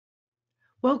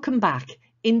Welcome back.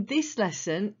 In this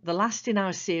lesson, the last in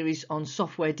our series on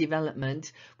software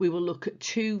development, we will look at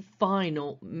two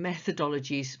final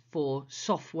methodologies for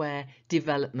software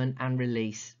development and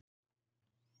release.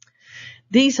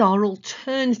 These are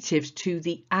alternatives to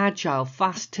the agile,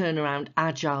 fast turnaround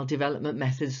agile development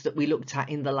methods that we looked at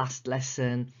in the last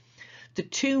lesson. The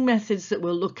two methods that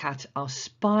we'll look at are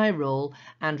Spiral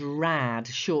and RAD,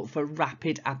 short for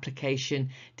Rapid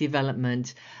Application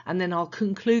Development. And then I'll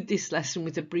conclude this lesson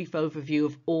with a brief overview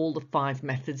of all the 5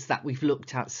 methods that we've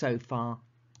looked at so far.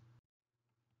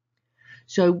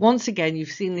 So once again, you've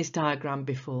seen this diagram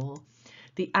before.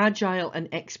 The Agile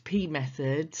and XP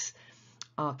methods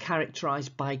are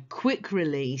characterized by quick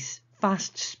release,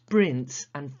 fast sprints,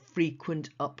 and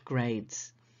frequent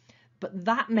upgrades. But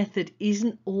that method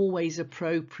isn't always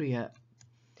appropriate.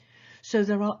 So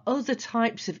there are other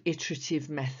types of iterative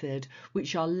method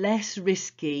which are less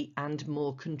risky and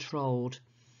more controlled.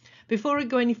 Before I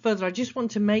go any further, I just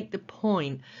want to make the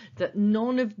point that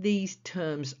none of these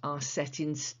terms are set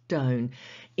in stone.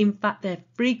 In fact, they're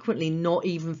frequently not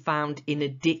even found in a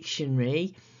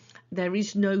dictionary. There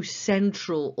is no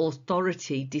central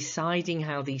authority deciding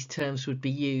how these terms would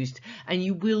be used, and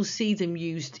you will see them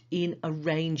used in a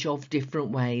range of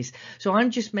different ways. So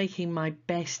I'm just making my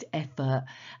best effort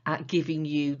at giving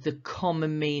you the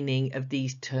common meaning of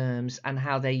these terms and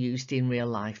how they're used in real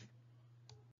life.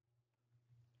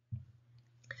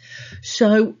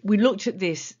 So we looked at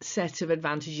this set of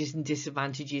advantages and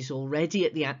disadvantages already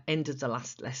at the end of the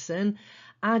last lesson.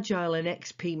 Agile and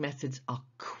XP methods are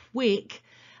quick,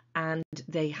 and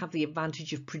they have the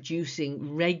advantage of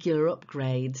producing regular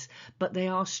upgrades, but they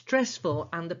are stressful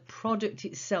and the product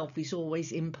itself is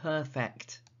always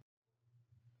imperfect.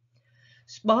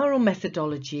 Spiral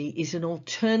methodology is an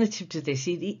alternative to this.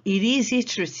 It is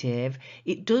iterative.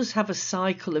 It does have a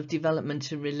cycle of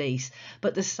development and release,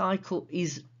 but the cycle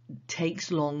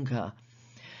takes longer,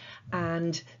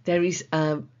 and there is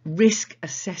a risk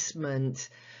assessment.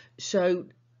 So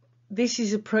this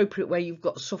is appropriate where you've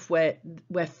got software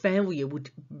where failure would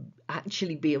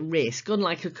actually be a risk,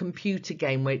 unlike a computer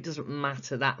game where it doesn't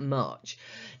matter that much.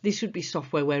 This would be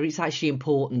software where it's actually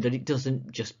important that it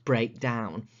doesn't just break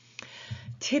down.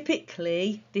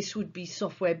 Typically, this would be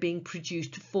software being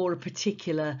produced for a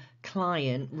particular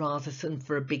client rather than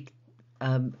for a big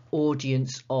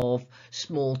audience of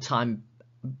small-time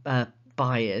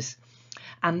buyers.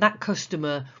 And that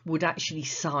customer would actually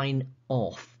sign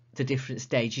off the different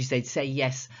stages. They'd say,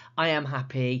 yes, I am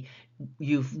happy,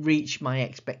 you've reached my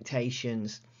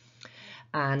expectations.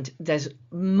 And there's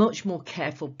much more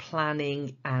careful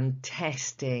planning and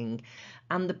testing,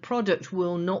 and the product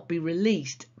will not be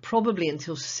released probably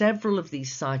until several of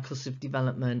these cycles of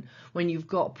development, when you've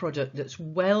got a product that's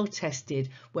well tested,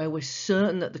 where we're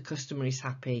certain that the customer is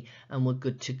happy and we're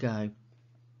good to go.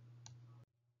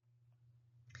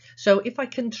 So if I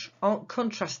can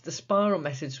contrast the Spiral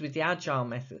methods with the Agile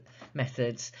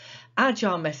methods,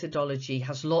 Agile methodology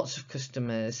has lots of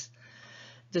customers.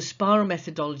 The Spiral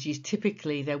methodology is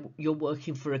typically you're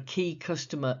working for a key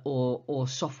customer or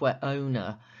software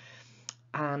owner.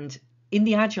 And in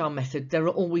the Agile method, there are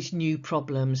always new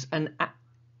problems, and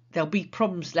there'll be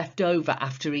problems left over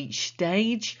after each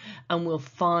stage, and we'll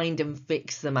find and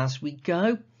fix them as we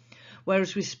go.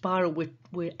 Whereas with Spiral,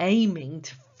 we're aiming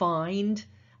to find,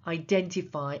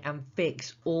 identify and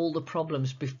fix all the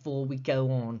problems before we go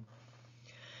on.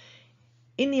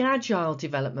 In the Agile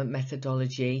development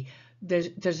methodology,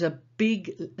 there's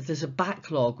a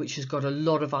backlog which has got a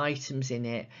lot of items in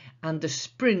it, and the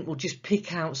sprint will just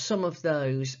pick out some of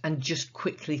those and just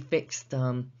quickly fix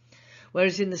them.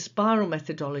 Whereas in the Spiral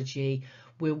methodology,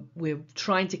 we're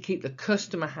trying to keep the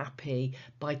customer happy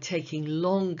by taking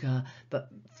longer but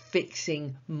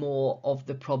fixing more of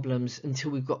the problems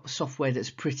until we've got software that's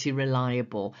pretty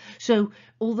reliable. So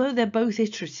although they're both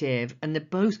iterative and they've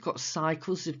both got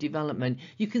cycles of development,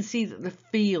 you can see that the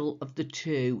feel of the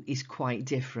two is quite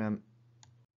different.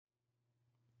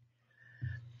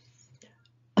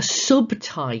 A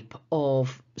subtype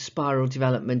of Spiral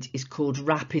development is called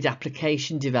Rapid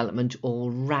Application Development,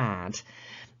 or RAD.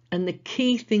 And the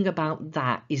key thing about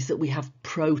that is that we have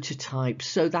prototypes.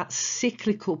 So that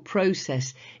cyclical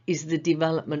process is the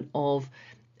development of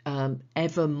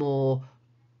ever more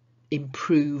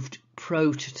improved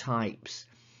prototypes.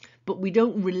 But we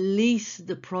don't release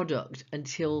the product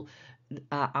until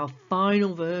our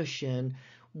final version,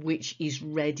 which is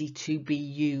ready to be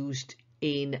used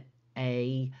in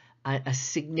a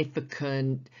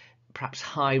significant, perhaps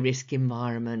high-risk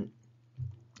environment.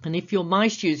 And if you're my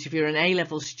students, if you're an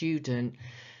A-level student,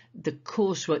 the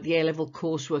A-level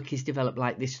coursework is developed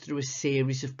like this through a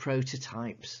series of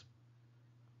prototypes.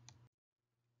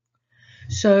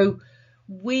 So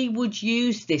we would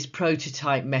use this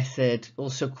prototype method,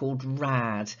 also called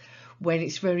RAD, when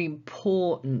it's very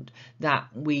important that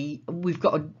we've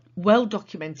got a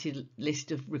well-documented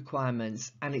list of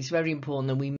requirements, and it's very important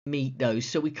that we meet those.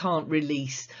 So we can't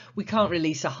release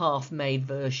a half-made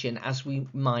version as we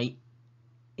might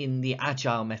in the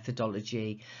agile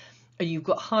methodology. And you've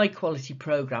got high quality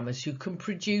programmers who can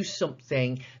produce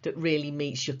something that really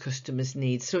meets your customers'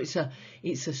 needs. So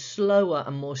it's a slower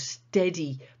and more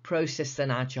steady process than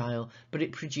agile, but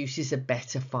it produces a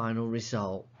better final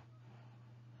result.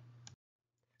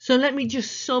 So let me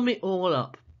just sum it all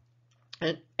up.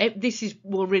 And this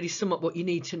will really sum up what you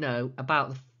need to know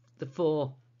about the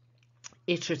 4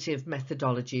 iterative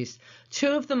methodologies.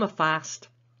 2 of them are fast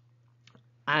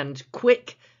and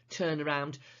quick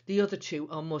turnaround. The other 2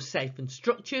 are more safe and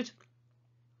structured.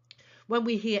 When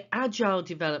we hear agile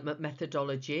development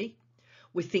methodology,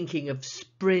 we're thinking of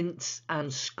sprints and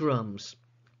scrums.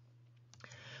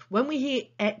 When we hear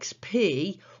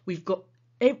XP, we've got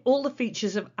all the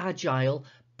features of agile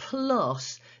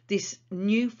plus this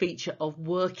new feature of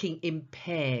working in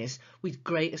pairs with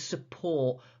greater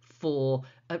support for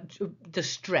the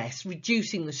stress,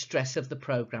 reducing the stress of the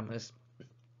programmers,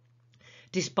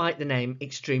 despite the name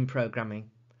extreme programming.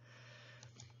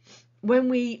 When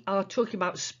we are talking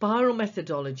about spiral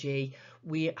methodology,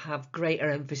 we have greater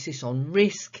emphasis on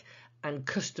risk and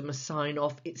customer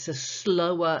sign-off. It's a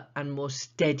slower and more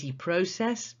steady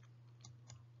process.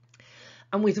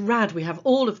 And with RAD, we have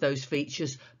all of those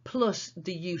features, plus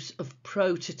the use of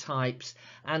prototypes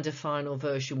and a final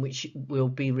version which will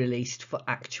be released for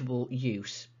actual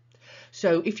use.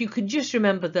 So if you can just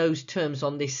remember those terms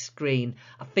on this screen,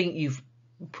 I think you've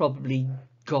probably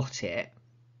got it.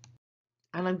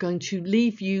 And I'm going to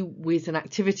leave you with an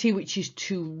activity, which is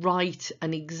to write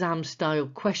an exam style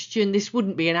question. This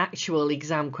wouldn't be an actual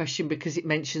exam question because it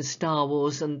mentions Star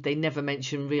Wars and they never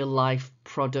mention real life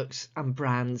products and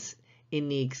brands in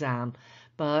the exam,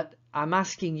 but I'm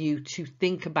asking you to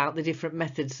think about the different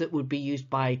methods that would be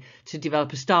used to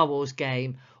develop a Star Wars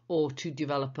game or to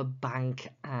develop a bank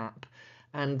app,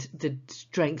 and the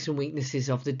strengths and weaknesses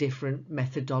of the different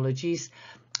methodologies.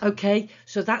 Okay,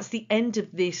 so that's the end of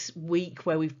this week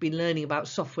where we've been learning about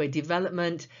software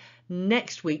development.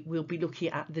 Next week we'll be looking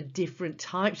at the different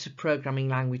types of programming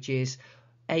languages,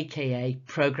 aka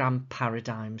program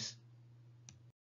paradigms.